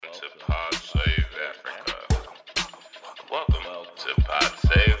to Pod Save Africa. Welcome to Pod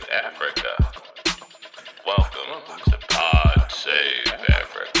Save Africa. Welcome to Pod Save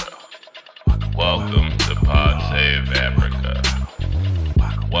Africa. Welcome to Pod Save Africa.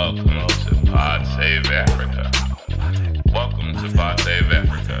 Welcome to Pod Save Africa. Welcome to Pod Save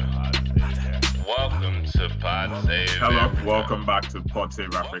Africa. Welcome to Pod Save Hello, Africa. welcome back to Pod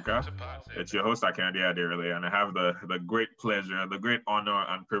Save Africa. It's your host Akande Aderele, and I have the great pleasure, the great honor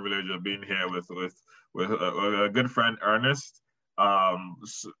and privilege of being here with a good friend Ernest,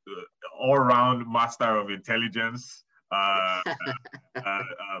 all-round master of intelligence,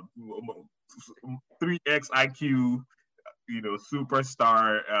 3x IQ,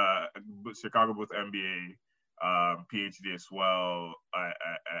 superstar, Chicago Bulls NBA. PhD as well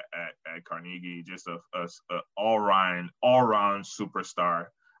at Carnegie, just a all-round superstar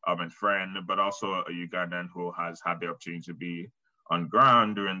and friend, but also a Ugandan who has had the opportunity to be on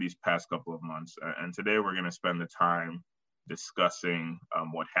ground during these past couple of months. And today we're going to spend the time discussing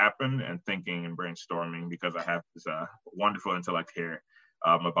what happened and thinking and brainstorming, because I have this wonderful intellect here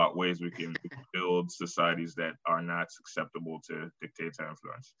about ways we can build societies that are not susceptible to dictator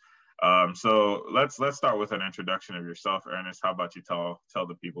influence. So let's start with an introduction of yourself, Ernest. How about you tell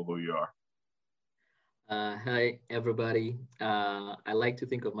the people who you are? Hi, everybody. I like to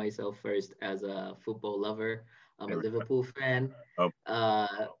think of myself first as a football lover. I'm a Liverpool fan.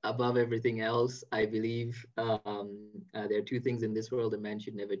 Above everything else, I believe there are two things in this world a man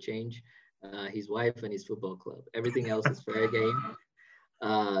should never change: his wife and his football club. Everything else is fair game.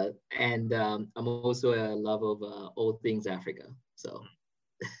 And I'm also a lover of all things Africa. So.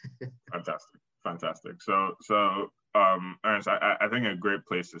 Fantastic. So, Ernest, I think a great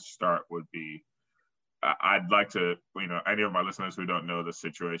place to start would be, I'd like to, any of my listeners who don't know the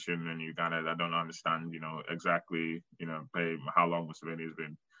situation in Uganda, that don't understand, exactly, how long Museveni has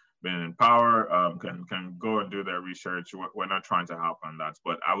been in power, can go and do their research. We're not trying to help on that,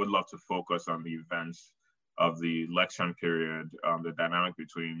 but I would love to focus on the events of the election period, the dynamic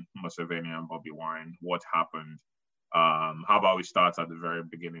between Museveni and Bobby Wine, what happened. How about we start at the very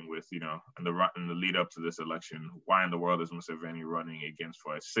beginning with, in the lead up to this election, why in the world is Museveni running against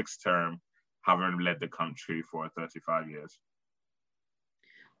for a sixth term, having led the country for 35 years?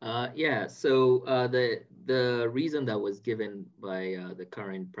 So the reason that was given by the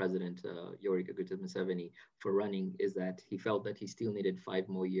current president, Yoweri Kaguta Museveni, for running is that he felt that he still needed 5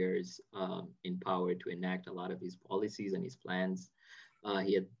 more years in power to enact a lot of his policies and his plans.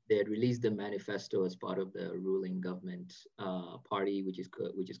 They had released the manifesto as part of the ruling government party, which is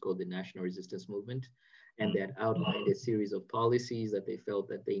called the National Resistance Movement, and they had outlined a series of policies that they felt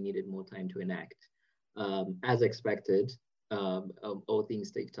that they needed more time to enact. As expected, all things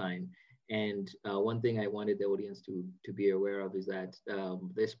take time. And one thing I wanted the audience to be aware of is that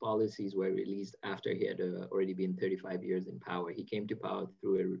these policies were released after he had already been 35 years in power. He came to power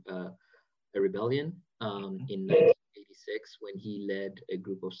through a rebellion in 1986 when he led a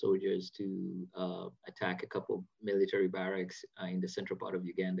group of soldiers to attack a couple military barracks in the central part of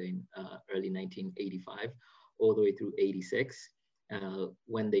Uganda in early 1985, all the way through 86.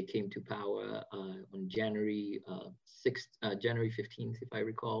 When they came to power on January 15th, if I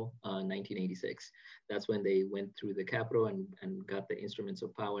recall, 1986. That's when they went through the capital and got the instruments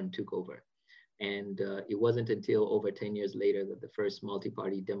of power and took over. And it wasn't until over 10 years later that the first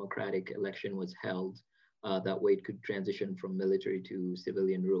multi-party democratic election was held. That way it could transition from military to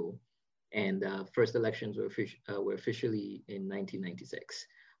civilian rule. And first elections were officially in 1996.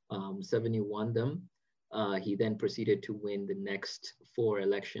 70 won them. He then proceeded to win the next 4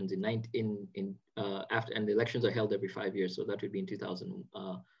 elections after, and the elections are held every 5 years. So that would be in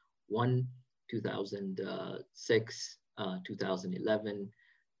 2001, 2006, 2011,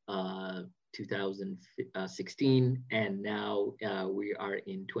 2016, and now we are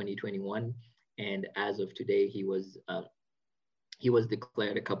in 2021. And as of today, he was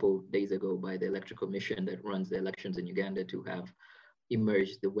declared a couple days ago by the Electoral Commission that runs the elections in Uganda to have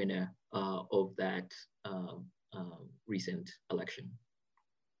emerged the winner of that recent election.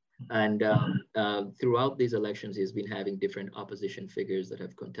 And throughout these elections, he's been having different opposition figures that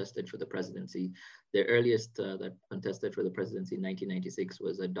have contested for the presidency. The earliest that contested for the presidency in 1996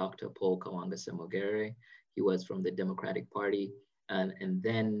 was Dr. Paul Kawanga Semogere. He was from the Democratic Party. And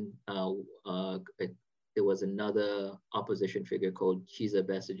then there was another opposition figure called Chiza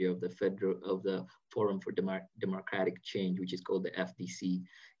Besigye of the Forum for Democratic Change, which is called the FDC.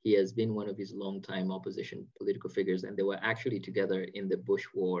 He has been one of his longtime opposition political figures, and they were actually together in the Bush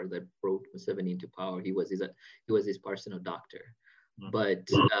War that brought Museveni into power. He was his personal doctor. but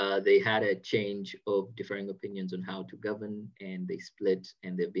they had a change of differing opinions on how to govern, and they split,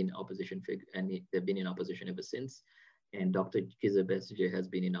 and they've been in opposition ever since. And Dr. Kizza Besigye has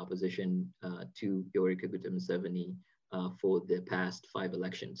been in opposition to Yoweri Kaguta Museveni for the past 5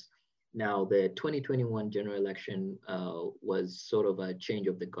 elections. Now, the 2021 general election was sort of a change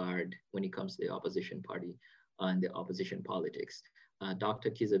of the guard when it comes to the opposition party and the opposition politics. Dr.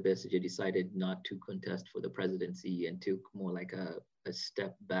 Kizza Besigye decided not to contest for the presidency and took more like a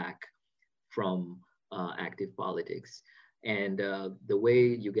step back from active politics. And the way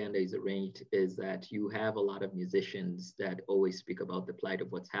Uganda is arranged is that you have a lot of musicians that always speak about the plight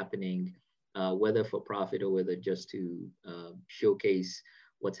of what's happening, whether for profit or whether just to showcase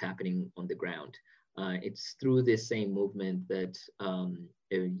what's happening on the ground. It's through this same movement that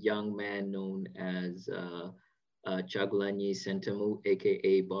a young man known as Chagulanyi Sentamu,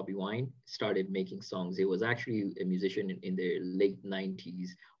 aka Bobby Wine, started making songs. He was actually a musician in the late 90s,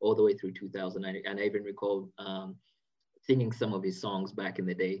 all the way through 2000. And I even recall singing some of his songs back in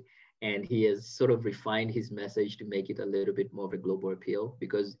the day. And he has sort of refined his message to make it a little bit more of a global appeal,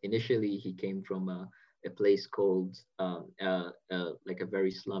 because initially he came from a place called like a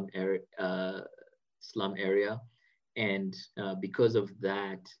very slum area. And because of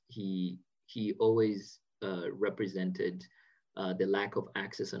that, he always represented the lack of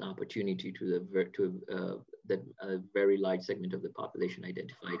access and opportunity to that a very large segment of the population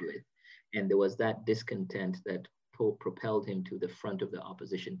identified with. And there was that discontent that propelled him to the front of the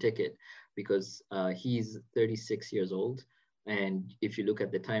opposition ticket, because he's 36 years old. And if you look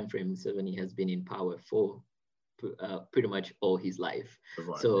at the time frame, Museveni has been in power for pretty much all his life.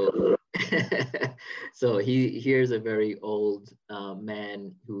 So, so here's a very old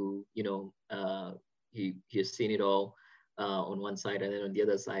man who, you know, he has seen it all on one side, and then on the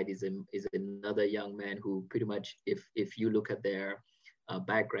other side is another young man who pretty much, if you look at their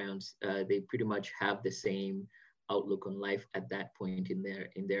backgrounds, they pretty much have the same outlook on life at that point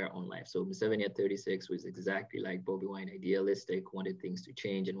in their own life. So Museveni at 36 was exactly like Bobby Wine, idealistic, wanted things to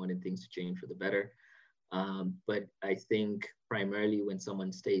change and wanted things to change for the better. But I think primarily when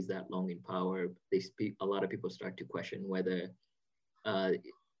someone stays that long in power, a lot of people start to question whether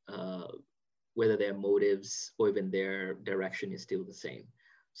their motives or even their direction is still the same.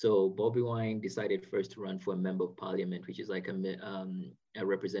 So Bobby Wine decided first to run for a member of parliament, which is like a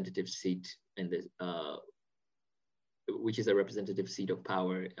representative seat in the which is a representative seat of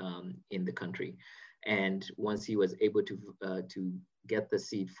power in the country. And once he was able to get the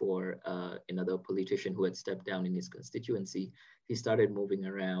seat for another politician who had stepped down in his constituency, he started moving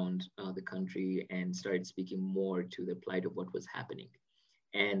around the country and started speaking more to the plight of what was happening.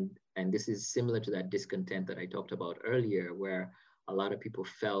 And this is similar to that discontent that I talked about earlier, where a lot of people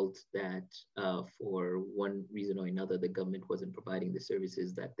felt that for one reason or another, the government wasn't providing the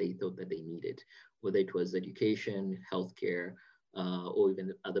services that they thought that they needed, whether it was education, healthcare, or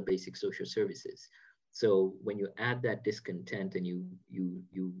even other basic social services. So when you add that discontent and you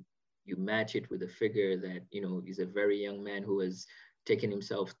match it with a figure that, you know, is a very young man who has taken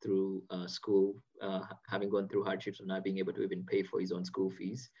himself through school, having gone through hardships of not being able to even pay for his own school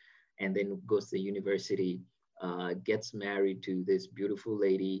fees, and then goes to the university, gets married to this beautiful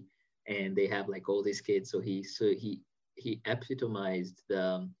lady, and they have like all these kids. So he epitomized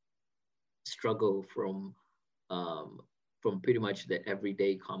the struggle from pretty much the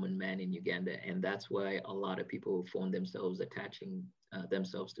everyday common man in Uganda, and that's why a lot of people found themselves attaching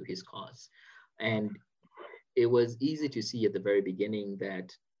themselves to his cause. And it was easy to see at the very beginning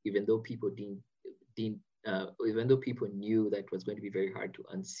that even though people even though people knew that it was going to be very hard to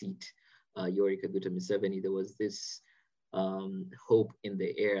unseat Yoweri Kaguta Museveni, there was this hope in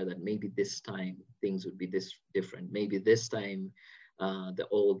the air that maybe this time things would be this different. Maybe this time the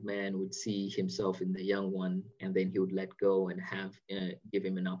old man would see himself in the young one, and then he would let go and give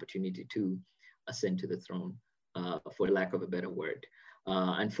him an opportunity to ascend to the throne, for lack of a better word.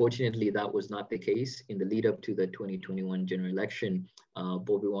 Unfortunately, that was not the case. In the lead up to the 2021 general election,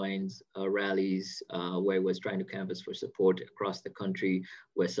 Bobby Wine's rallies, where he was trying to canvass for support across the country,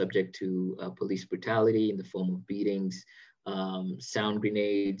 were subject to police brutality in the form of beatings, sound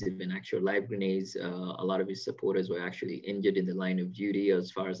grenades, even actual live grenades. A lot of his supporters were actually injured in the line of duty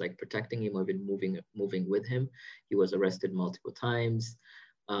as far as like protecting him or even moving with him. He was arrested multiple times.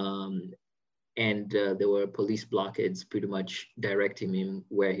 And there were police blockades pretty much directing him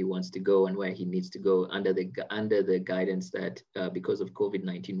where he wants to go and where he needs to go under the guidance that because of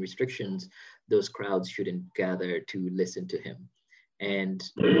COVID-19 restrictions, those crowds shouldn't gather to listen to him. And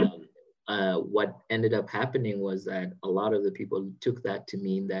what ended up happening was that a lot of the people took that to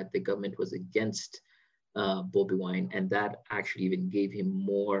mean that the government was against Bobby Wine, and that actually even gave him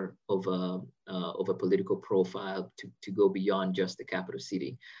more of a political profile to go beyond just the capital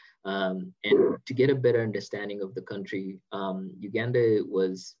city. And to get a better understanding of the country, Uganda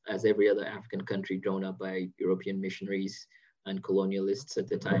was, as every other African country, drawn up by European missionaries and colonialists at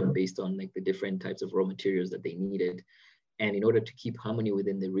the time, based on like the different types of raw materials that they needed. And in order to keep harmony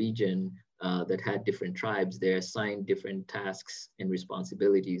within the region that had different tribes, they assigned different tasks and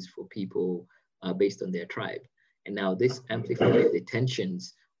responsibilities for people based on their tribe. And now this amplified the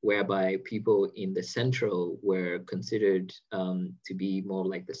tensions whereby people in the central were considered to be more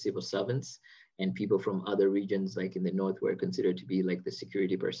like the civil servants, and people from other regions, like in the north, were considered to be like the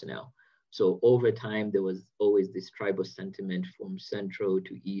security personnel. So over time, there was always this tribal sentiment from central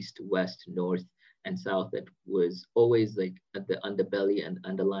to east, to west, to north, and south that was always like at the underbelly and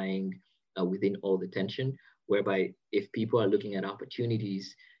underlying within all the tension, whereby if people are looking at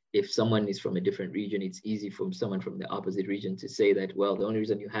opportunities, if someone is from a different region, it's easy for someone from the opposite region to say that, well, the only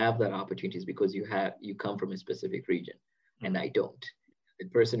reason you have that opportunity is because you come from a specific region, and I don't. The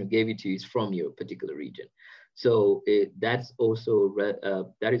person who gave it to you is from your particular region. So that is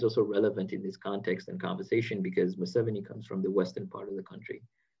also relevant in this context and conversation, because Museveni comes from the western part of the country,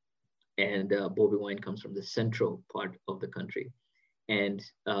 and Bobby Wine comes from the central part of the country. And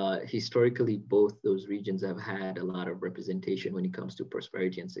historically, both those regions have had a lot of representation when it comes to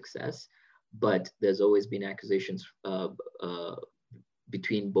prosperity and success. But there's always been accusations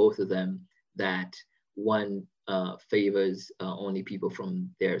between both of them that one favors only people from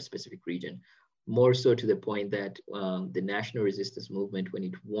their specific region. More so to the point that the national resistance movement, when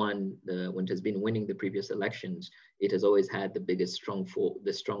it has been winning the previous elections, it has always had the biggest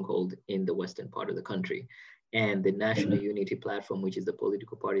stronghold in the western part of the country. And the National Unity Platform, which is the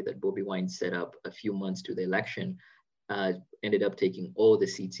political party that Bobby Wine set up a few months to the election, ended up taking all the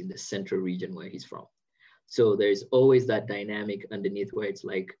seats in the central region where he's from. So there's always that dynamic underneath where it's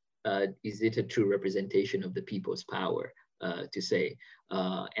like, is it a true representation of the people's power to say?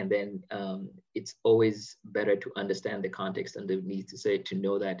 And then it's always better to understand the context underneath to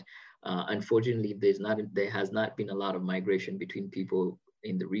know that unfortunately there has not been a lot of migration between people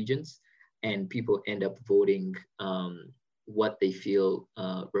in the regions, and people end up voting what they feel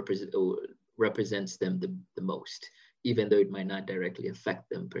represents them the most, even though it might not directly affect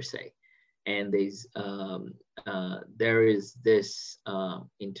them per se. And there is this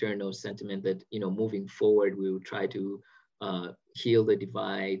internal sentiment that, moving forward, we will try to heal the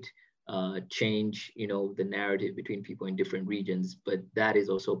divide, change, the narrative between people in different regions. But that is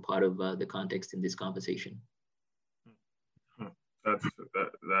also part of the context in this conversation.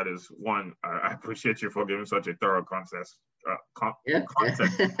 That is one. I appreciate you for giving such a thorough context.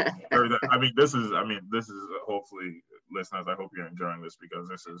 Context. I mean, this is hopefully, listeners, I hope you're enjoying this, because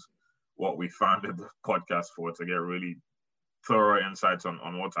this is what we founded the podcast for, to get really thorough insights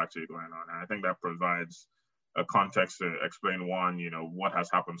on what's actually going on. And I think that provides a context to explain, one, what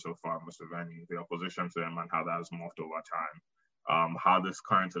has happened so far, Museveni, the opposition to him, and how that has morphed over time. How this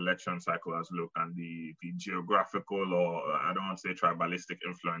current election cycle has looked, and the geographical, or I don't want to say tribalistic,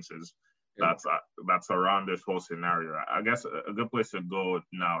 influences that's around this whole scenario. I guess a good place to go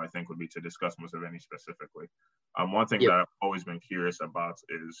now, I think, would be to discuss Museveni specifically. One thing that I've always been curious about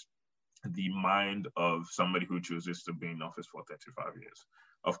is the mind of somebody who chooses to be in office for 35 years.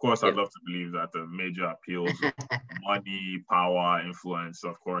 Of course, I'd love to believe that the major appeals of money, power, influence,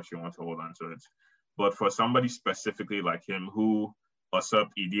 of course, you want to hold on to it. But for somebody specifically like him, who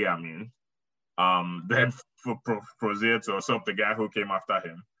usurped Idi Amin, then for Prozier to usurp the guy who came after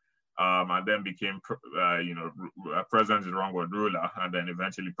him, and then became, president is the wrong word, ruler, and then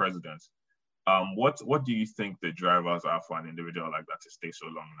eventually president. What do you think the drivers are for an individual like that to stay so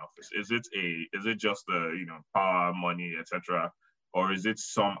long in office? Is it just the power, money, etc., or is it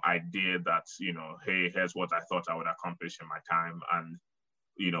some idea that hey, here's what I thought I would accomplish in my time, and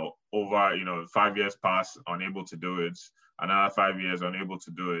over 5 years pass, unable to do it, another 5 years unable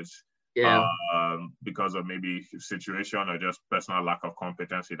to do it, because of maybe situation or just personal lack of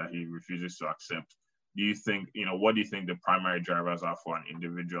competency that he refuses to accept. Do you think, what do you think the primary drivers are for an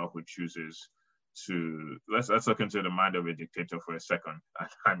individual who chooses to, let's look into the mind of a dictator for a second,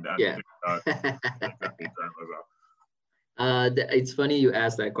 and it's funny you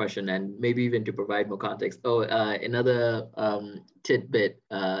asked that question, and maybe even to provide more context. Another tidbit,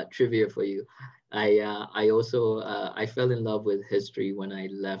 trivia for you. I also I fell in love with history when I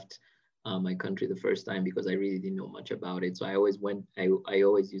left my country the first time, because I really didn't know much about it. So I always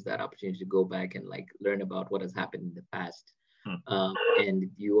use that opportunity to go back and learn about what has happened in the past. And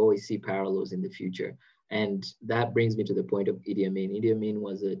you always see parallels in the future. And that brings me to the point of Idi Amin. Idi Amin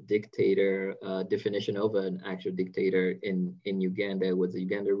was a dictator. Definition of an actual dictator in Uganda was a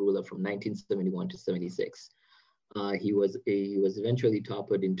Uganda ruler from 1971 to 76. He was eventually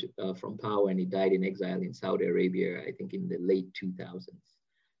toppled into from power, and he died in exile in Saudi Arabia, I think in the late 2000s.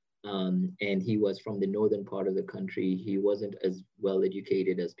 And he was from the northern part of the country. He wasn't as well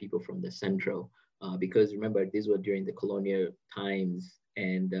educated as people from the central, because remember, these were during the colonial times.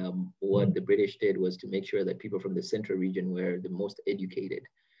 And what the British did was to make sure that people from the central region were the most educated.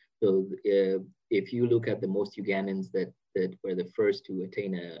 So if you look at the most Ugandans that were the first to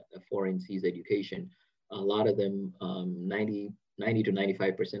attain a foreign seas education, a lot of them, 90 to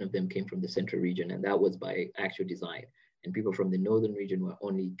 95% of them came from the central region, and that was by actual design. And people from the northern region were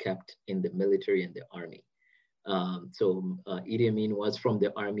only kept in the military and the army. Idi Amin was from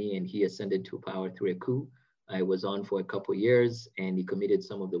the army, and he ascended to power through a coup. I was on for a couple years, and he committed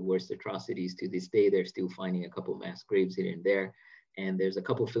some of the worst atrocities. To this day, they're still finding a couple mass graves here and there. And there's a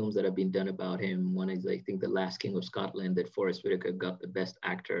couple films that have been done about him. One is, I think, The Last King of Scotland, that Forrest Whitaker got the Best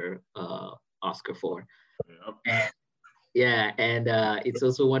Actor Oscar for. Yep. And it's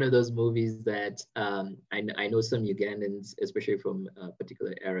also one of those movies that I know some Ugandans, especially from a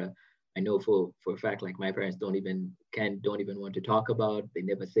particular era, I know for a fact, like my parents don't even want to talk about. They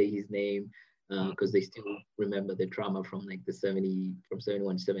never say his name because they still remember the trauma from like from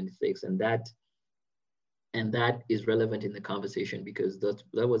 71 to 76, and that is relevant in the conversation because that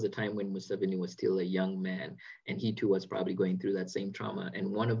was a time when Museveni was still a young man, and he too was probably going through that same trauma.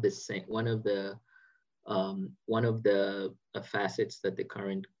 And one of the facets that the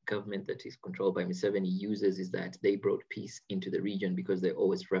current government that is controlled by Museveni uses is that they brought peace into the region because they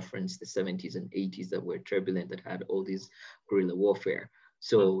always reference the 70s and 80s that were turbulent, that had all this guerrilla warfare.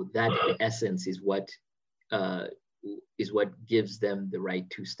 So that in essence is what gives them the right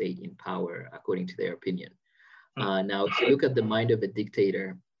to stay in power, according to their opinion. Now, if you look at the mind of a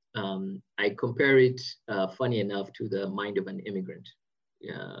dictator, I compare it, funny enough, to the mind of an immigrant.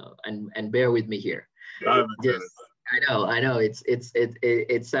 And bear with me here. I know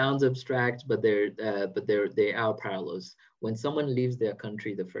it sounds abstract, but they are parallels. When someone leaves their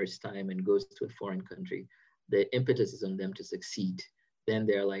country the first time and goes to a foreign country, the impetus is on them to succeed. Then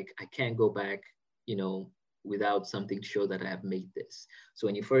they're like, I can't go back, without something to show that I have made this. So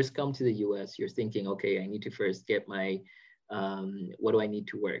when you first come to the US, you're thinking, okay, I need to first get my, what do I need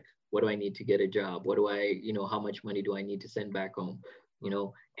to work? What do I need to get a job? How much money do I need to send back home?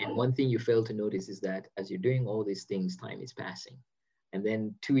 And one thing you fail to notice is that as you're doing all these things, time is passing. And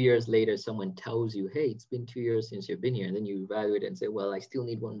then 2 years later, someone tells you, hey, it's been 2 years since you've been here. And then you evaluate and say, well, I still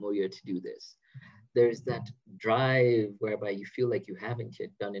need 1 more year to do this. There's that drive whereby you feel like you haven't yet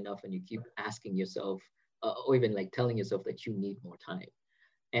done enough, and you keep asking yourself, or even like telling yourself that you need more time.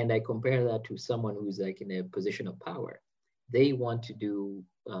 And I compare that to someone who's like in a position of power. They want to do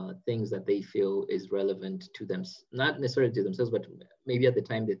things that they feel is relevant to them, not necessarily to themselves, but maybe at the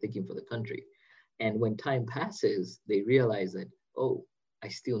time they're thinking for the country. And when time passes, they realize that, oh, I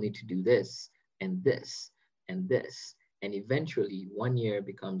still need to do this and this and this. And eventually 1 year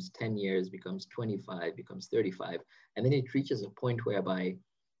becomes 10 years, becomes 25, becomes 35. And then it reaches a point whereby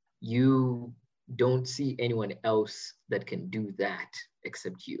you don't see anyone else that can do that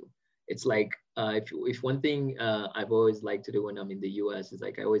except you. It's like, if one thing I've always liked to do when I'm in the US is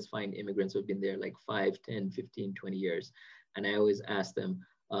like, I always find immigrants who've been there like 5, 10, 15, 20 years. And I always ask them,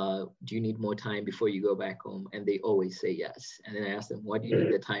 do you need more time before you go back home? And they always say yes. And then I ask them, what do you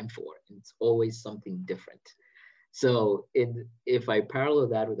need the time for? And it's always something different. So if I parallel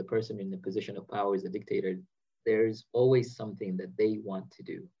that with a person in a position of power as a dictator, there's always something that they want to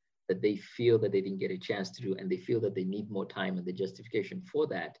do, that they feel that they didn't get a chance to do, and they feel that they need more time. And the justification for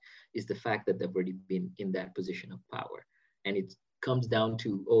that is the fact that they've already been in that position of power. And it comes down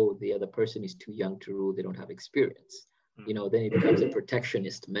to, oh, the other person is too young to rule, they don't have experience. Then it becomes a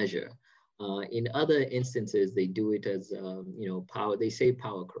protectionist measure. In other instances, they do it as, power, they say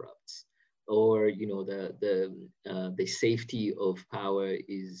power corrupts. Or the safety of power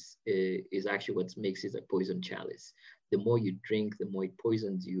is actually what makes it a poison chalice. The more you drink, the more it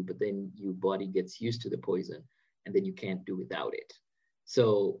poisons you, but then your body gets used to the poison, and then you can't do without it.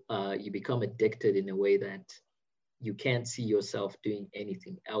 So you become addicted in a way that you can't see yourself doing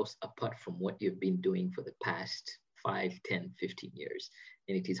anything else apart from what you've been doing for the past 5, 10, 15 years.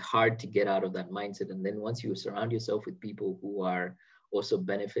 And it is hard to get out of that mindset. And then once you surround yourself with people who are also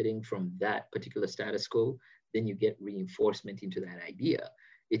benefiting from that particular status quo, then you get reinforcement into that idea.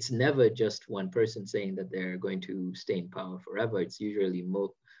 It's never just one person saying that they're going to stay in power forever. It's usually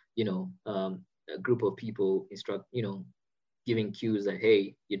a group of people giving cues that,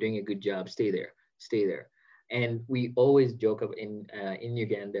 hey, you're doing a good job, stay there. stay there. And we always joke of in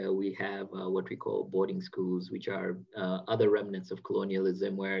Uganda, we have what we call boarding schools, which are other remnants of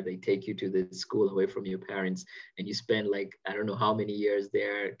colonialism, where they take you to the school away from your parents, and you spend like I don't know how many years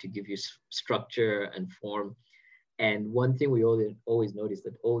there to give you structure and form. And one thing we always noticed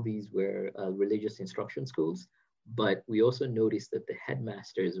that all these were religious instruction schools, but we also noticed that the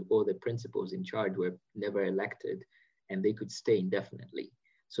headmasters or the principals in charge were never elected, and they could stay indefinitely.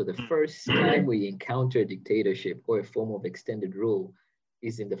 So the first time we encounter dictatorship or a form of extended rule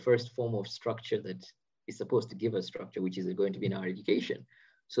is in the first form of structure that is supposed to give us structure, which is going to be in our education.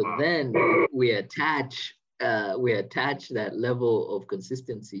 So then we attach that level of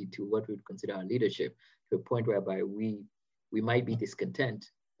consistency to what we would consider our leadership, to a point whereby we might be discontent,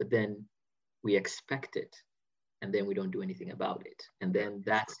 but then we expect it, and then we don't do anything about it. And then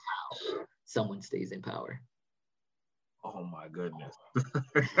that's how someone stays in power. Oh my goodness.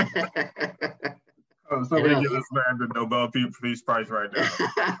 Somebody give this man the Nobel Peace Prize right now.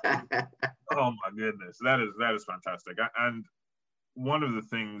 Oh my goodness. That is fantastic. And one of the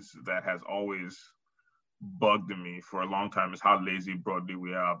things that has always bugged me for a long time is how lazy broadly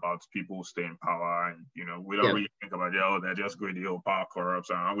we are about people who stay in power. And we don't really think about they're just greedy, power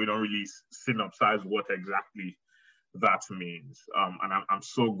corrupts, and we don't really synopsize what exactly that means. And I'm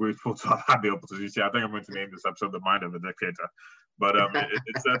so grateful to have had the opportunity. I think I'm going to name this episode "The Mind of a Dictator," but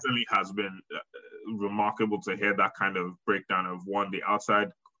it certainly has been remarkable to hear that kind of breakdown of the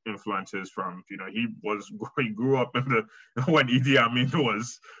outside influences from he grew up when Idi Amin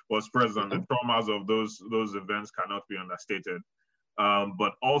was president. The traumas of those events cannot be understated.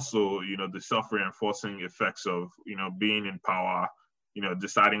 But also the self-reinforcing effects of being in power,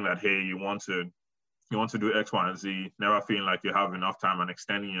 deciding that hey, you want to do X, Y, and Z, never feeling like you have enough time and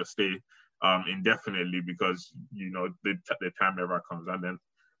extending your stay indefinitely because the time never comes, and then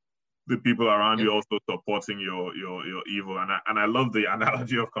the people around you also supporting your evil. And I love the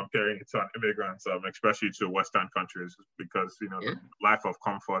analogy of comparing it to an immigrant, especially to Western countries, because the life of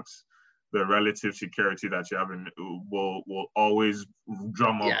comforts, the relative security that you have will always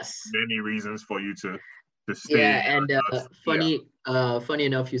drum up many reasons for you to stay. Yeah, and funny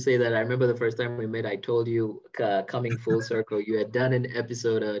enough, you say that. I remember the first time we met, I told you, coming full circle, you had done an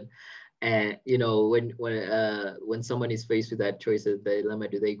episode on, and when someone is faced with that choice of the dilemma,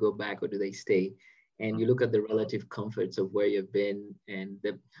 do they go back or do they stay? And you look at the relative comforts of where you've been, and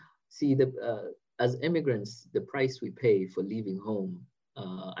as immigrants, the price we pay for leaving home.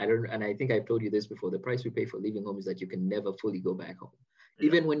 I think I've told you this before. The price we pay for leaving home is that you can never fully go back home.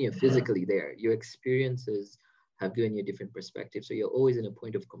 Even when you're physically there, your experiences have given you a different perspective. So you're always in a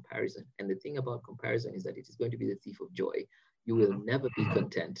point of comparison. And the thing about comparison is that it is going to be the thief of joy. You will never be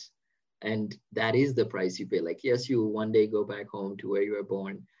content. And that is the price you pay. Like, yes, you will one day go back home to where you were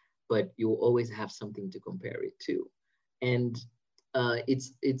born, but you will always have something to compare it to. And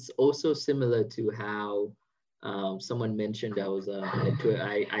it's also similar to how someone mentioned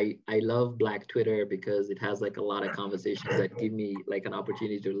I love Black Twitter because it has like a lot of conversations that give me like an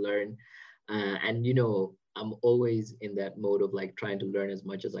opportunity to learn. And I'm always in that mode of like trying to learn as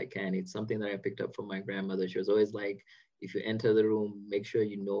much as I can. It's something that I picked up from my grandmother. She was always like, if you enter the room, make sure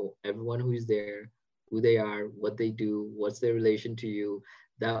you know everyone who is there, who they are, what they do, what's their relation to you.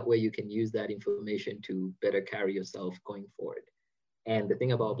 That way you can use that information to better carry yourself going forward. And the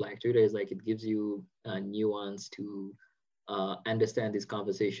thing about Black Twitter is like it gives you a nuance to understand these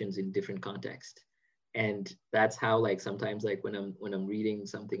conversations in different contexts. And that's how like sometimes like when I'm reading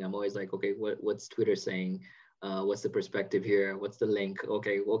something, I'm always like, okay, what's Twitter saying? What's the perspective here? What's the link?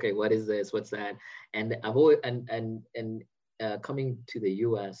 Okay, what is this? What's that? And I've always and coming to the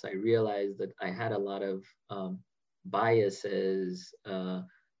US, I realized that I had a lot of biases,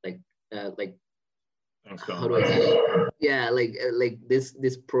 like how do I say? Yeah, like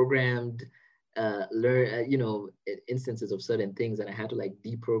this programmed instances of certain things, and I had to like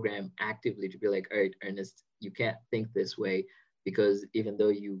deprogram actively to be like, all right, Ernest, you can't think this way, because even though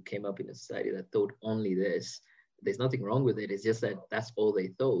you came up in a society that thought only this, there's nothing wrong with it. It's just that that's all they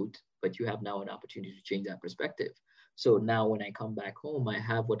thought, but you have now an opportunity to change that perspective. So now when I come back home, I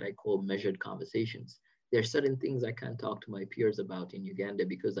have what I call measured conversations. There are certain things I can't talk to my peers about in Uganda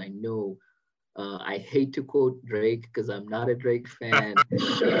because I know I hate to quote Drake because I'm not a Drake fan.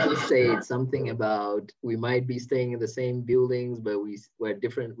 People say it's something about we might be staying in the same buildings, but we're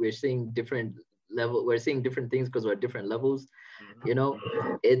different. We're seeing different level. We're seeing different things because we're at different levels.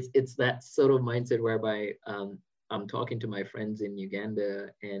 It's that sort of mindset whereby I'm talking to my friends in Uganda,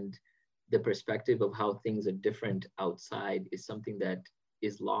 and the perspective of how things are different outside is something that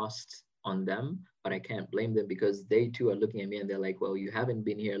is lost on them, but I can't blame them because they too are looking at me and they're like, well, you haven't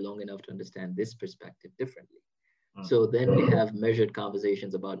been here long enough to understand this perspective differently. So then we have measured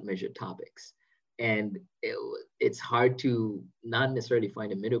conversations about measured topics. And it's hard to not necessarily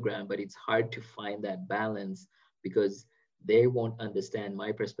find a middle ground, but it's hard to find that balance because they won't understand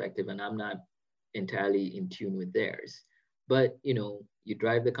my perspective and I'm not entirely in tune with theirs. But you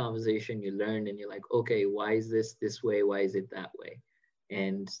drive the conversation, you learn, and you're like, okay, why is this way? Why is it that way?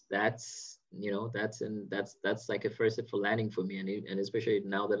 And that's like a first step for landing for me. And especially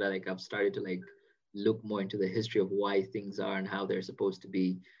now that I've started to like look more into the history of why things are and how they're supposed to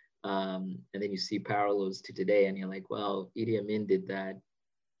be. And then you see parallels to today, and you're like, well, Idi Amin did that.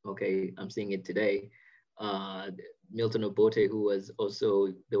 Okay, I'm seeing it today. Uh, Milton Obote, who was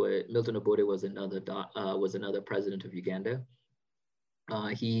also Milton Obote was another president of Uganda.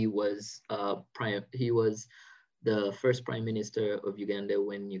 He was the first prime minister of Uganda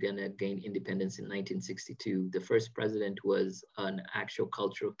when Uganda gained independence in 1962. The first president was an actual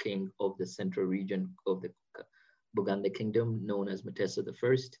cultural king of the central region of the Buganda Kingdom, known as Mutesa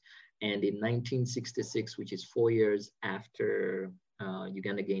I. And in 1966, which is 4 years after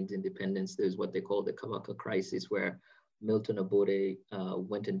Uganda gained independence, there's what they call the Kabaka crisis, where Milton Obote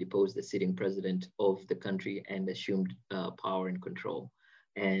went and deposed the sitting president of the country and assumed power and control.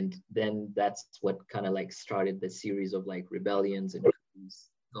 And then that's what kind of like started the series of like rebellions and coups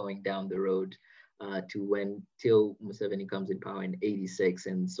going down the road till Museveni comes in power in 86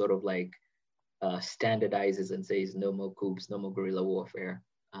 and sort of like standardizes and says no more coups, no more guerrilla warfare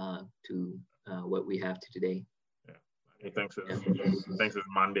to what we have to today. Yeah, he thinks his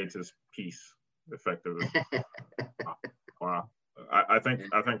mandate is peace, effectively. Wow. I think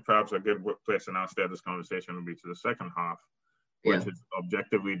perhaps a good place to now start this conversation would be to the second half, which is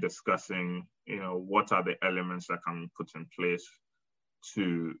objectively discussing, what are the elements that can be put in place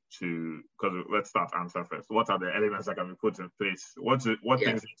because let's start answer first. What are the elements that can be put in place? What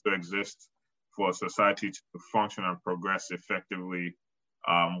things need to exist for society to function and progress effectively,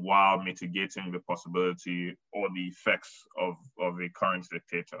 while mitigating the possibility or the effects of a current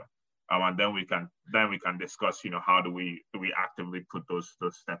dictator? And then we can discuss, how do we actively put those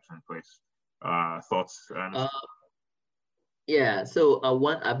steps in place? Thoughts? Yeah. So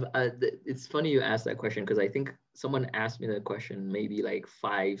it's funny you asked that question because I think someone asked me that question maybe like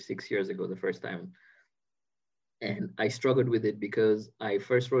 5-6 years ago the first time, and I struggled with it because I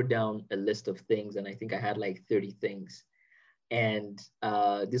first wrote down a list of things, and I think I had like 30 things, and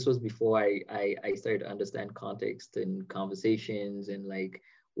this was before I started to understand context and conversations and like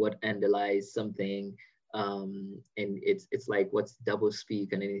what underlies something, and it's like what's double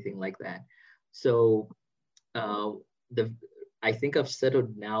speak and anything like that. So I think I've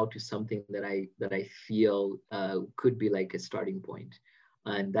settled now to something that I feel could be like a starting point,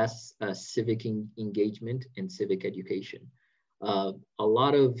 and that's civic engagement and civic education. A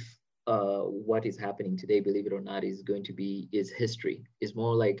lot of what is happening today, believe it or not, is history. Is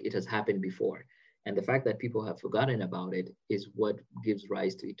more like it has happened before, and the fact that people have forgotten about it is what gives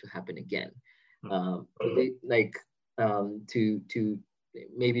rise to it to happen again. To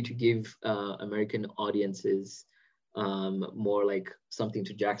maybe to give American audiences more like something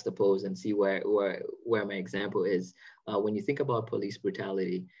to juxtapose and see where my example is. When you think about police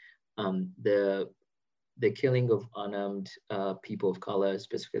brutality, the killing of unarmed people of color,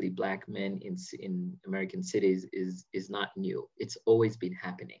 specifically Black men in American cities, is not new. It's always been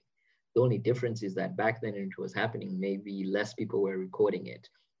happening. The only difference is that back then it was happening, maybe less people were recording it.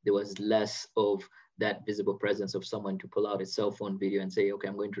 There was less of that visible presence of someone to pull out a cell phone video and say, okay,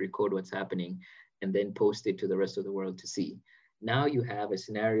 I'm going to record what's happening and then post it to the rest of the world to see. Now you have a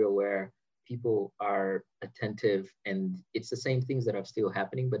scenario where people are attentive and it's the same things that are still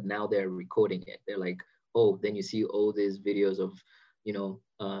happening, but now they're recording it. They're like, oh, then you see all these videos of,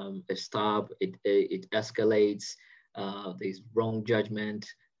 a stop, it escalates, there's wrong judgment,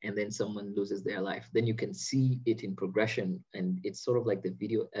 and then someone loses their life. Then you can see it in progression, and it's sort of like the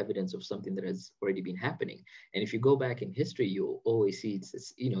video evidence of something that has already been happening. And if you go back in history, you'll always see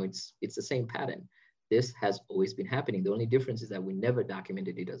it's the same pattern. This has always been happening. The only difference is that we never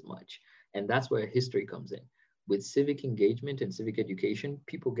documented it as much. And that's where history comes in. With civic engagement and civic education,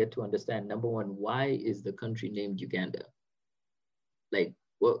 people get to understand, number one, why is the country named Uganda? I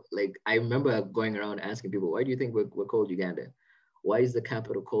remember going around asking people, why do you think we're called Uganda? Why is the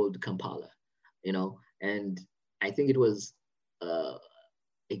capital called Kampala? And I think it was a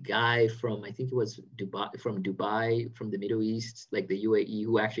guy from, I think it was Dubai, from the Middle East, like the UAE,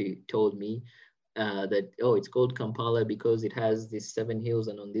 who actually told me that, it's called Kampala because it has these 7 hills,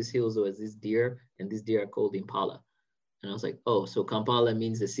 and on these hills there was this deer, and these deer are called Impala. And I was like, oh, so Kampala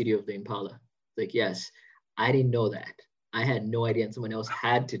means the city of the impala. Like, yes, I didn't know that. I had no idea, and someone else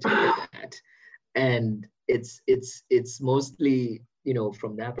had to tell me that. And it's mostly,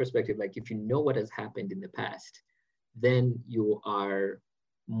 from that perspective, like if you know what has happened in the past, then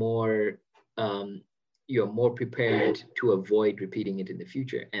more um, you're more prepared to avoid repeating it in the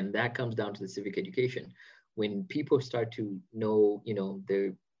future. And that comes down to the civic education. When people start to know,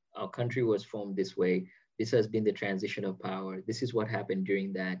 our country was formed this way, this has been the transition of power, this is what happened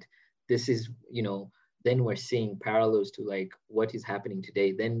during that, this is, then we're seeing parallels to like what is happening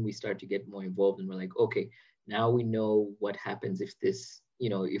today. Then we start to get more involved and we're like, okay, now we know what happens if this,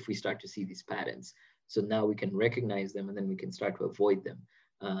 if we start to see these patterns. So now we can recognize them and then we can start to avoid them.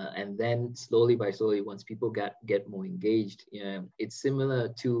 And then slowly by slowly, once people get more engaged, it's similar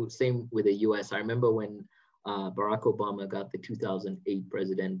to same with the US. I remember when Barack Obama got the 2008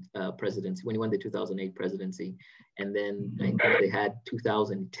 presidency, when he won the 2008 presidency. And then I think they had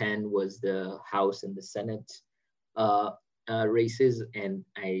 2010 was the House and the Senate races. And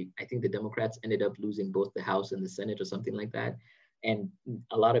I think the Democrats ended up losing both the House and the Senate or something like that. And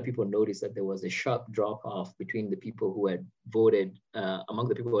a lot of people noticed that there was a sharp drop off between the people who had voted, among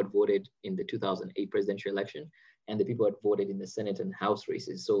the people who had voted in the 2008 presidential election and the people who had voted in the Senate and House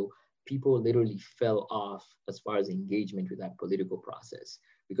races. So people literally fell off as far as engagement with that political process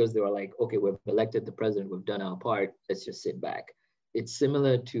because they were like, okay, we've elected the president, we've done our part, let's just sit back. It's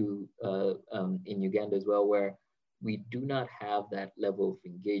similar to in Uganda as well, where we do not have that level of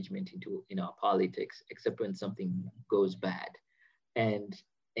engagement in our politics, except when something goes bad. And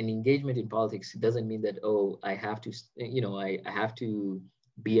an engagement in politics doesn't mean that, oh, I have to, I have to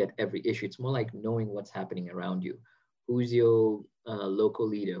be at every issue. It's more like knowing what's happening around you. Who's your local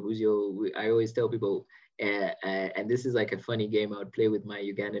leader? I always tell people, and this is like a funny game I would play with my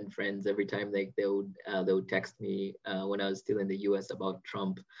Ugandan friends every time they would text me when I was still in the US about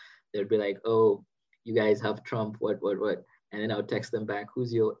Trump. They'd be like, oh, you guys have Trump, what? And then I would text them back,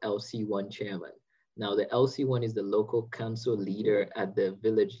 who's your LC1 chairman? Now, the LC1 is the local council leader at the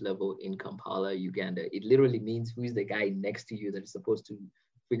village level in Kampala, Uganda. It literally means who is the guy next to you that is supposed to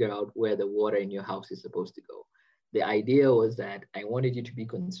figure out where the water in your house is supposed to go. The idea was that I wanted you to be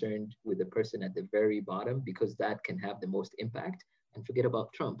concerned with the person at the very bottom because that can have the most impact, and forget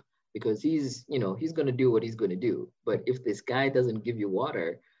about Trump because he's going to do what he's going to do. But if this guy doesn't give you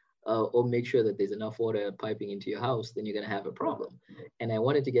water, or make sure that there's enough water piping into your house, then you're going to have a problem. And I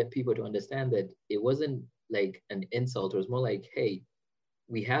wanted to get people to understand that it wasn't like an insult. It was more like, hey,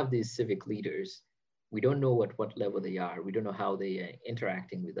 we have these civic leaders. We don't know what level they are. We don't know how they are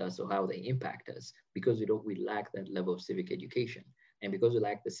interacting with us or how they impact us because we lack that level of civic education. And because we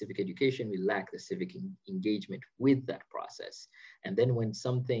lack the civic education, we lack the civic engagement with that process. And then when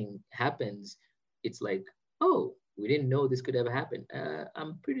something happens, it's like, oh, we didn't know this could ever happen.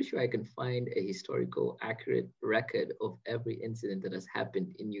 I'm pretty sure I can find a historical accurate record of every incident that has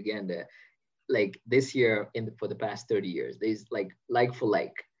happened in Uganda, like this year for the past 30 years. There's like for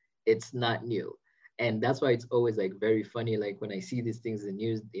like, it's not new. And that's why it's always like very funny. Like when I see these things in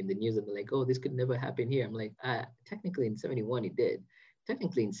the news and they're like, oh, this could never happen here. I'm like, technically in 71 it did.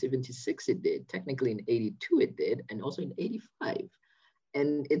 Technically in 76 it did. Technically in 82 it did. And also in 85.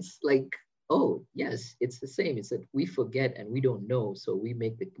 And it's like, oh, yes, it's the same. It's that we forget and we don't know. So we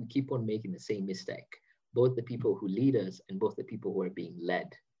keep on making the same mistake, both the people who lead us and both the people who are being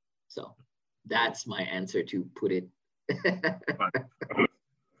led. So that's my answer to put it.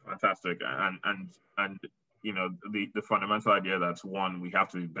 Fantastic. And the fundamental idea that's one, we have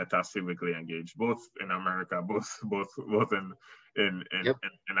to be better civically engaged, both in America, both in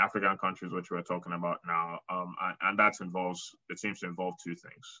African countries, which we're talking about now. And it seems to involve two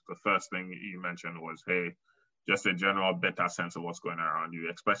things. The first thing you mentioned was, hey, just a general better sense of what's going on around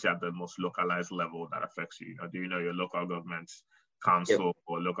you, especially at the most localized level that affects you. Do you know your local government council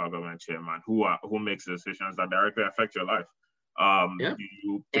or local government chairman who makes decisions that directly affect your life?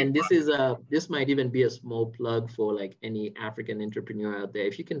 And this might even be a small plug for like any African entrepreneur out there.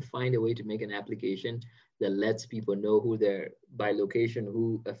 If you can find a way to make an application that lets people know who they're by location,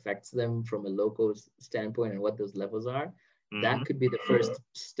 who affects them from a local standpoint and what those levels are, that could be the first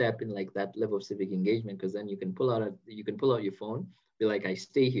step in like that level of civic engagement. Because then you can pull out your phone, be like, I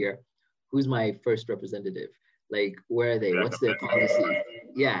stay here. Who's my first representative? Like, where are they? What's their policy?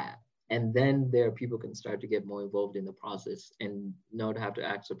 Yeah. And then people can start to get more involved in the process and not have to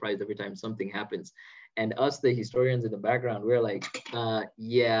act surprised every time something happens. And us, the historians in the background, we're like,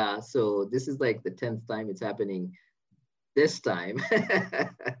 yeah, so this is like the 10th time it's happening this time.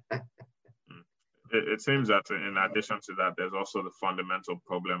 It seems that in addition to that, there's also the fundamental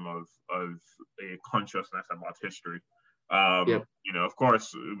problem of a consciousness about history. Yep. You know, of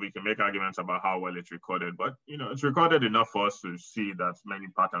course, we can make arguments about how well it's recorded, but you know, it's recorded enough for us to see that many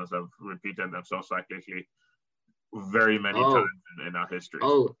patterns have repeated themselves cyclically very many Oh, times in our history.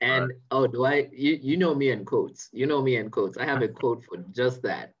 oh, Right? and oh, you know me and quotes. You know me and quotes. I have a quote for just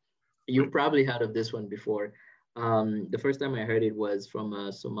that. You Please. probably heard of this one before. The first time I heard it was from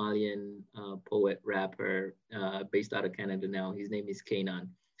a Somalian poet rapper based out of Canada now. His name is Kanan.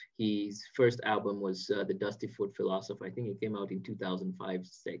 His first album was The Dusty Foot Philosopher. I think it came out in 2005,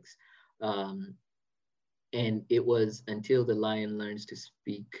 6. Um, and it was until the lion learns to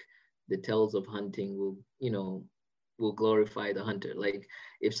speak, the tales of hunting will glorify the hunter. Like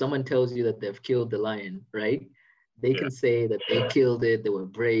if someone tells you that they've killed the lion, right? They Yeah, can say that they killed it, they were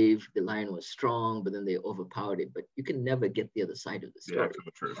brave, the lion was strong, but then they overpowered it. But you can never get the other side of the the story.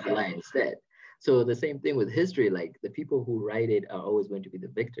 actual truth. The lion's dead. So the same thing with history, like the people who write it are always going to be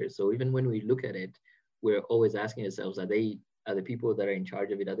the victors. So even when we look at it, we're always asking ourselves, are the people that are in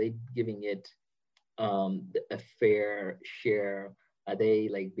charge of it, are they giving it a fair share? Are they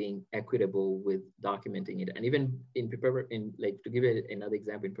like being equitable with documenting it? And even in prepare in like to give it another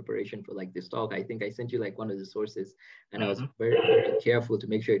example, in preparation for like this talk, I think I sent you like one of the sources, and I was Mm-hmm. very, very careful to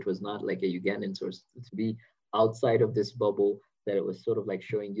make sure it was not like a Ugandan source, to be outside of this bubble, that it was sort of like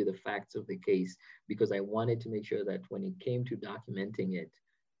showing you the facts of the case, because I wanted to make sure that when it came to documenting it,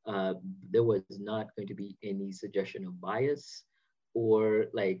 uh, there was not going to be any suggestion of bias or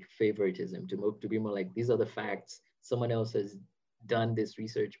like favoritism, to be more like these are the facts. Someone else has done this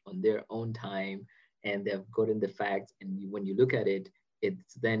research on their own time and they've gotten the facts. And when you look at it,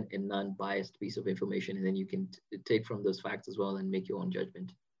 it's then a non-biased piece of information. And then you can take from those facts as well and make your own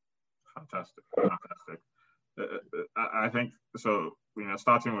judgment. Fantastic, fantastic. I think so. You know,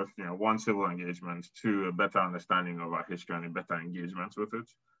 starting with one, civil engagement, two, a better understanding of our history and a better engagement with it.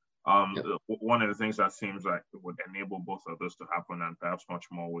 Yep. One of the things that seems like would enable both of those to happen, and perhaps much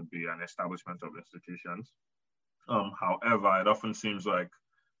more, would be an establishment of institutions. However, it often seems like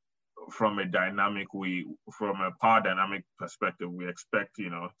from a power dynamic perspective, we expect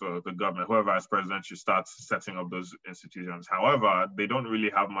the government, whoever is president, should start setting up those institutions. However, they don't really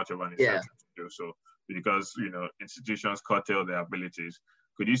have much of an Yeah. incentive to do so because institutions curtail their abilities.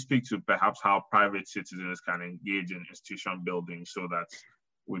 Could you speak to perhaps how private citizens can engage in institution building so that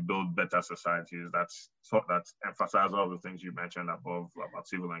we build better societies that emphasize all the things you mentioned above about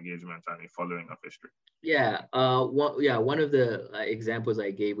civil engagement and a following of history? Yeah, one of the examples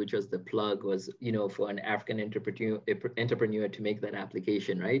I gave, which was the plug, was for an African entrepreneur to make that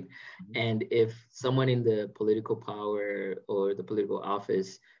application, right? Mm-hmm. And if someone in the political power or the political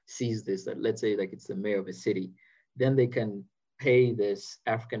office sees this, that let's say like it's the mayor of a city, then they can pay this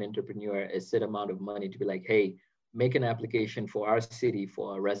African entrepreneur a set amount of money to be like, hey, make an application for our city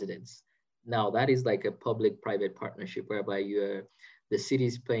for our residents. Now that is like a public-private partnership whereby the city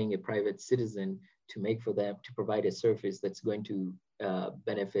is paying a private citizen to make for them, to provide a service that's going to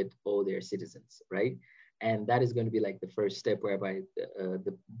benefit all their citizens, right? And that is going to be like the first step whereby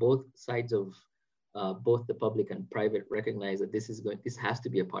the both sides of both the public and private recognize that this has to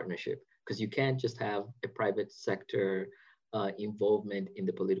be a partnership, because you can't just have a private sector involvement in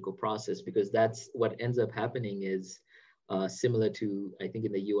the political process, because that's what ends up happening is similar to, I think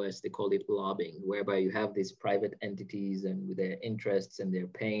in the US, they call it lobbying, whereby you have these private entities and with their interests, and they're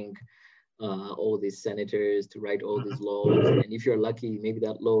paying all these senators to write all these laws. And if you're lucky, maybe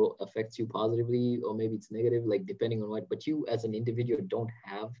that law affects you positively, or maybe it's negative, like depending on what, but you as an individual don't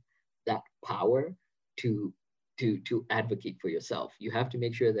have that power to advocate for yourself. You have to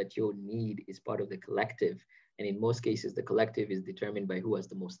make sure that your need is part of the collective. And in most cases, the collective is determined by who has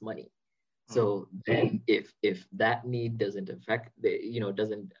the most money. So then if that need doesn't affect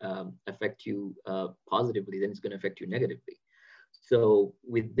affect you positively, then it's going to affect you negatively. So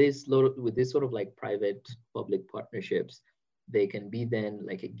with this sort of like private public partnerships, they can be then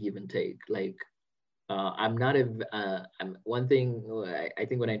like a give and take. Like I'm one thing. I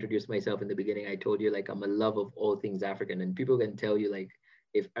think when I introduced myself in the beginning, I told you like I'm a love of all things African, and people can tell you like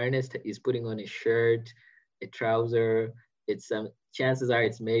if Ernest is putting on a shirt, a trouser, it's some chances are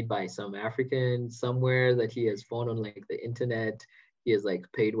it's made by some African somewhere that he has found on like the internet. He has like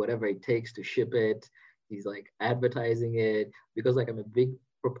paid whatever it takes to ship it. He's like advertising it, because like I'm a big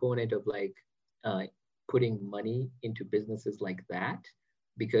proponent of like uh, putting money into businesses like that,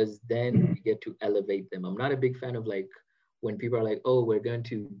 because then we get to elevate them. I'm not a big fan of like when people are like, oh, we're going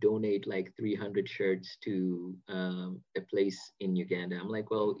to donate like 300 shirts to a place in Uganda. I'm like,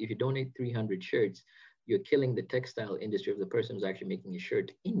 well, if you donate 300 shirts, you're killing the textile industry of the person who's actually making a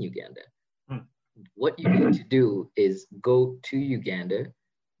shirt in Uganda. What you need to do is go to Uganda,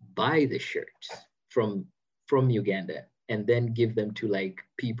 buy the shirts from Uganda, and then give them to like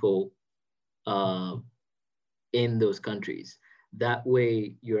people uh, in those countries. That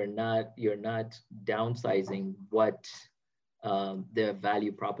way, you're not downsizing what their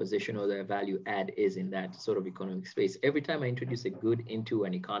value proposition or their value add is in that sort of economic space. Every time I introduce a good into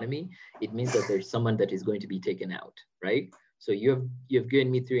an economy, it means that there's someone that is going to be taken out, right? So you've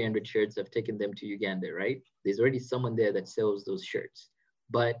given me 300 shirts. I've taken them to Uganda, right? There's already someone there that sells those shirts,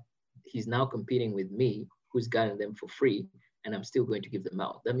 but he's now competing with me, who's gotten them for free, and I'm still going to give them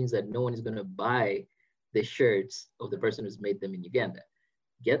out. That means that no one is going to buy the shirts of the person who's made them in Uganda.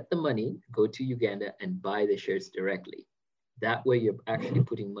 Get the money, go to Uganda and buy the shirts directly. That way you're actually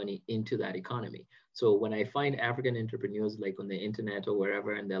putting money into that economy. So when I find African entrepreneurs like on the internet or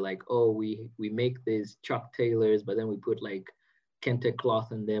wherever, and they're like, oh, we make these Chuck Taylors, but then we put like Kente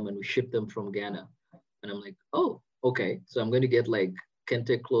cloth in them and we ship them from Ghana. And I'm like, oh, okay. So I'm going to get like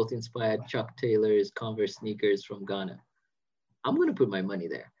Kente cloth inspired Chuck Taylors, Converse sneakers from Ghana. I'm going to put my money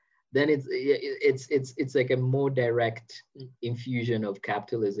there. Then it's like a more direct infusion of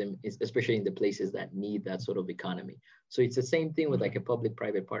capitalism, especially in the places that need that sort of economy. So it's the same thing with like a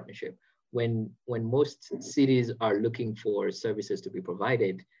public-private partnership. When most cities are looking for services to be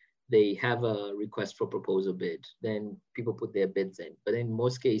provided, they have a request for proposal bid. Then people put their bids in. But in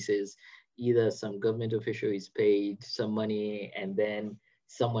most cases, either some government official is paid some money, and then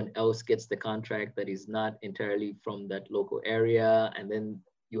someone else gets the contract that is not entirely from that local area, and then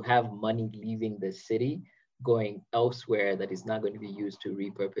you have money leaving the city going elsewhere that is not going to be used to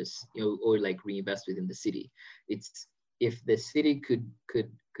repurpose, or like reinvest within the city. It's if the city could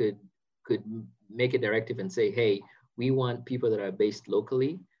make a directive and say, hey, we want people that are based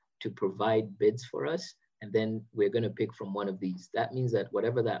locally to provide bids for us, and then we're going to pick from one of these. That means that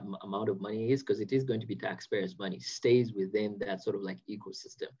whatever that amount of money is, because it is going to be taxpayers' money, stays within that sort of like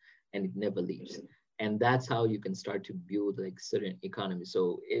ecosystem, and it never leaves. And that's how you can start to build like certain economies.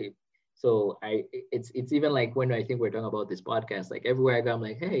 It's even like when I think we're talking about this podcast, like everywhere I go, I'm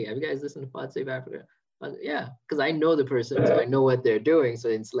like, hey, have you guys listened to Pod Save Africa? Yeah, because I know the person, so I know what they're doing. So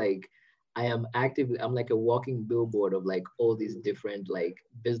it's like I'm like a walking billboard of like all these different like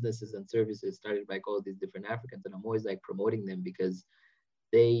businesses and services started by all these different Africans, and I'm always like promoting them because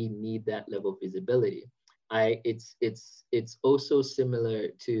they need that level of visibility. It's also similar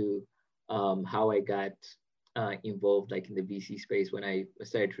to how I got involved like in the VC space when I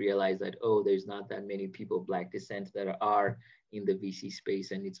started to realize that, oh, there's not that many people of Black descent that are in the VC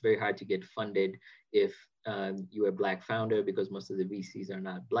space, and it's very hard to get funded if you're a Black founder, because most of the VCs are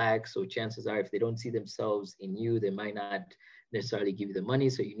not Black. So chances are, if they don't see themselves in you, they might not necessarily give you the money.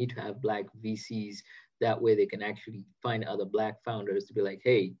 So you need to have Black VCs. That way they can actually find other Black founders to be like,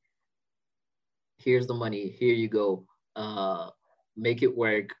 hey, here's the money, here you go, make it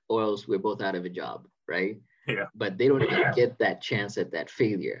work, or else we're both out of a job, right? Yeah. But they don't even get that chance at that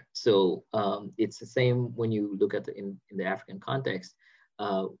failure. So it's the same when you look at in the African context.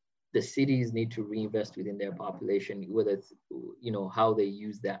 The cities need to reinvest within their population, whether it's how they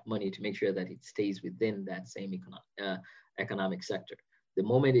use that money to make sure that it stays within that same economic sector. The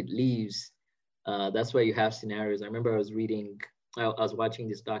moment it leaves, that's why you have scenarios. I remember I was watching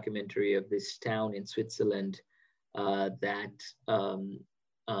this documentary of this town in Switzerland that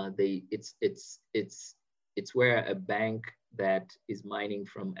it's where a bank that is mining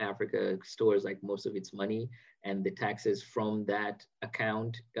from Africa stores like most of its money, and the taxes from that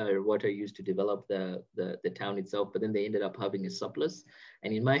account are what are used to develop the town itself. But then they ended up having a surplus.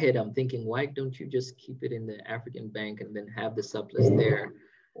 And in my head, I'm thinking, why don't you just keep it in the African bank and then have the surplus there?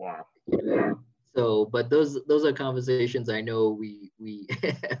 Wow. So, but those are conversations I know we will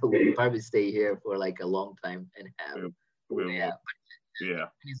probably stay here for like a long time and have. Yeah.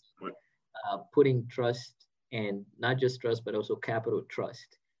 Putting trust, and not just trust, but also capital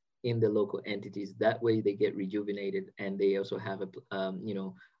trust in the local entities. That way they get rejuvenated, and they also have an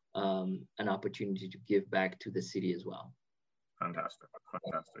opportunity to give back to the city as well. Fantastic.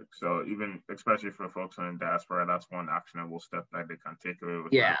 So even especially for folks in the diaspora, that's one actionable step that they can take away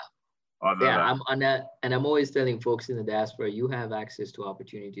with that. I'm on that, and I'm always telling folks in the diaspora, you have access to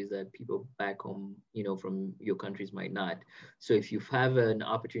opportunities that people back home, from your countries might not. So if you have an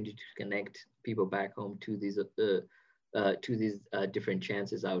opportunity to connect people back home to these different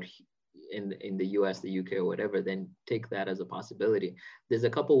chances out in the US, the UK, or whatever, then take that as a possibility. There's a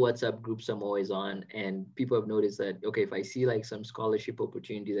couple WhatsApp groups I'm always on, and people have noticed that, okay, if I see like some scholarship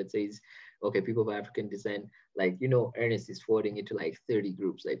opportunity that says, okay, people of African descent, like, Ernest is forwarding it to like 30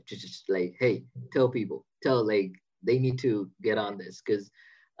 groups, like just like, hey, tell like they need to get on this, because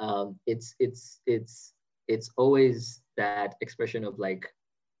it's always that expression of like,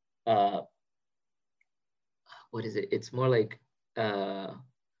 what is it? It's more like I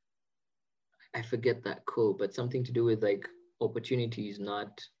forget that quote, but something to do with like opportunities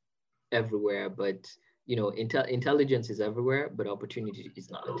not everywhere, but intelligence is everywhere, but opportunity is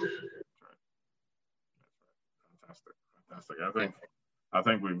not. Fantastic, fantastic. I Yeah.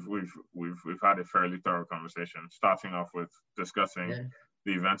 think we've had a fairly thorough conversation, starting off with discussing Yeah.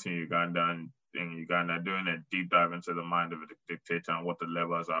 the events in Uganda and in Uganda, doing a deep dive into the mind of a dictator and what the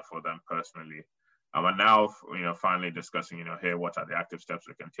levers are for them personally. And now, finally discussing, here, what are the active steps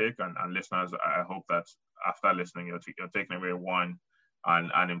we can take? And listeners, I hope that after listening, you're taking away one,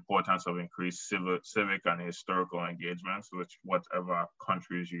 an importance of increased civic and historical engagements with whatever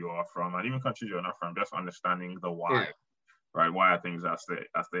countries you are from, and even countries you're not from, just understanding the why. Yeah. Right? Why are things as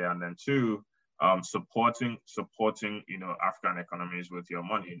they are? And then two, supporting African economies with your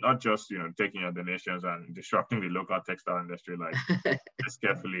money, not just taking your donations and disrupting the local textile industry like it's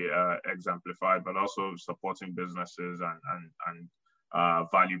carefully exemplified, but also supporting businesses and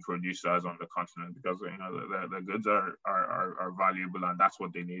value producers on the continent, because the goods are valuable and that's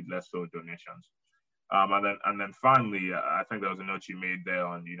what they need, less so donations. And then finally, I think there was a note you made there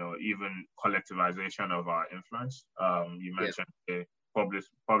on even collectivization of our influence. You mentioned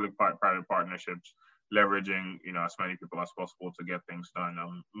public-private partnerships, leveraging as many people as possible to get things done.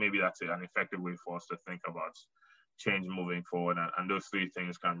 Maybe that's an effective way for us to think about change moving forward. And those three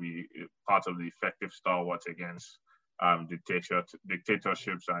things can be part of the effective stalwart against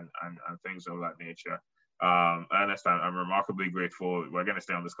dictatorships and things of that nature. I understand. I'm remarkably grateful. We're going to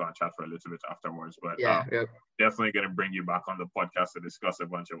stay on this call and chat for a little bit afterwards, but definitely going to bring you back on the podcast to discuss a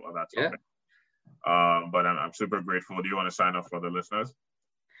bunch of other topics. But I'm super grateful. Do you want to sign off for the listeners?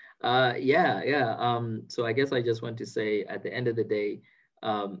 So I guess I just want to say, at the end of the day,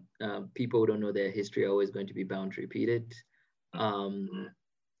 people who don't know their history are always going to be bound to repeat it. I'm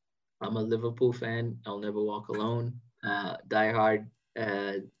a Liverpool fan. I'll never walk alone. Die hard.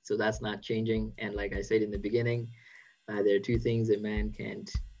 So that's not changing. And like I said in the beginning, there are two things a man can't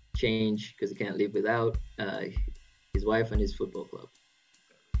change because he can't live without: his wife and his football club.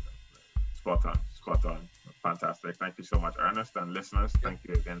 Spot on. Fantastic. Thank you so much, Ernest. And listeners, thank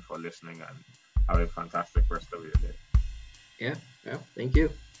you again for listening, and have a fantastic rest of your day. Yeah. Thank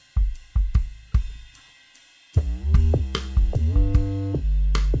you.